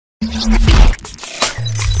And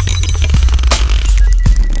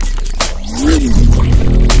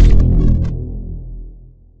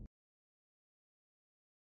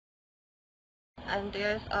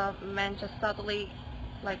there's a man just suddenly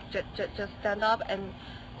like just stand up and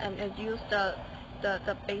use the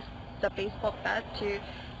baseball bat to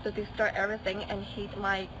destroy everything and hit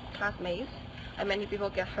my classmates, and many people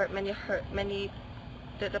get hurt,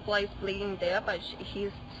 the blood is bleeding there, but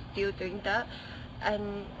he's still doing that.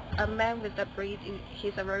 And a man with the breed,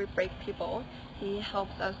 he's a very brave people. He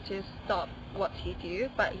helps us to stop what he do,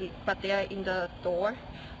 but they are in the door,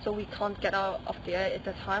 so we can't get out of there at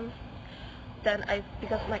the time. Then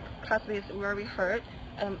because my classmates is very hurt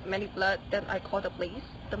and many blood, then I call the police.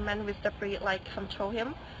 The man with the breed like control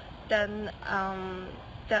him. Then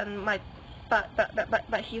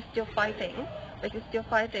but he's still fighting.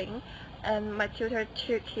 And my tutor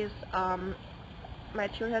took his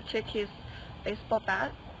baseball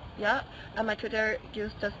bat. Yeah, and my tutor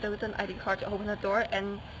used the student ID card to open the door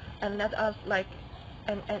and let us like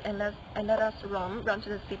and let us run to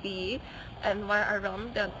the CBE. And while I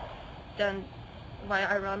run,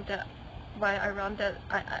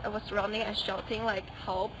 I was running and shouting like,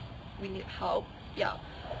 help, we need help. Yeah.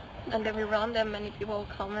 And then we run, then many people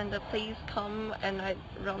come and the police come, and I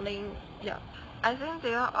running. Yeah, I think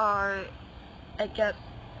there are, I guess,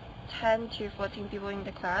 10 to 14 people in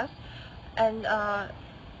the class, and I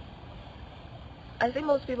think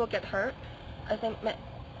most people get hurt. I think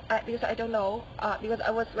because I don't know, because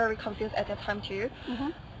I was very confused at that time too.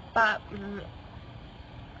 But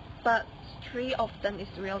 3 of them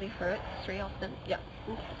is really hurt. 3 of them, yeah.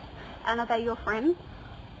 Okay. And are they your friends?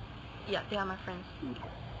 Yeah, they are my friends. Okay.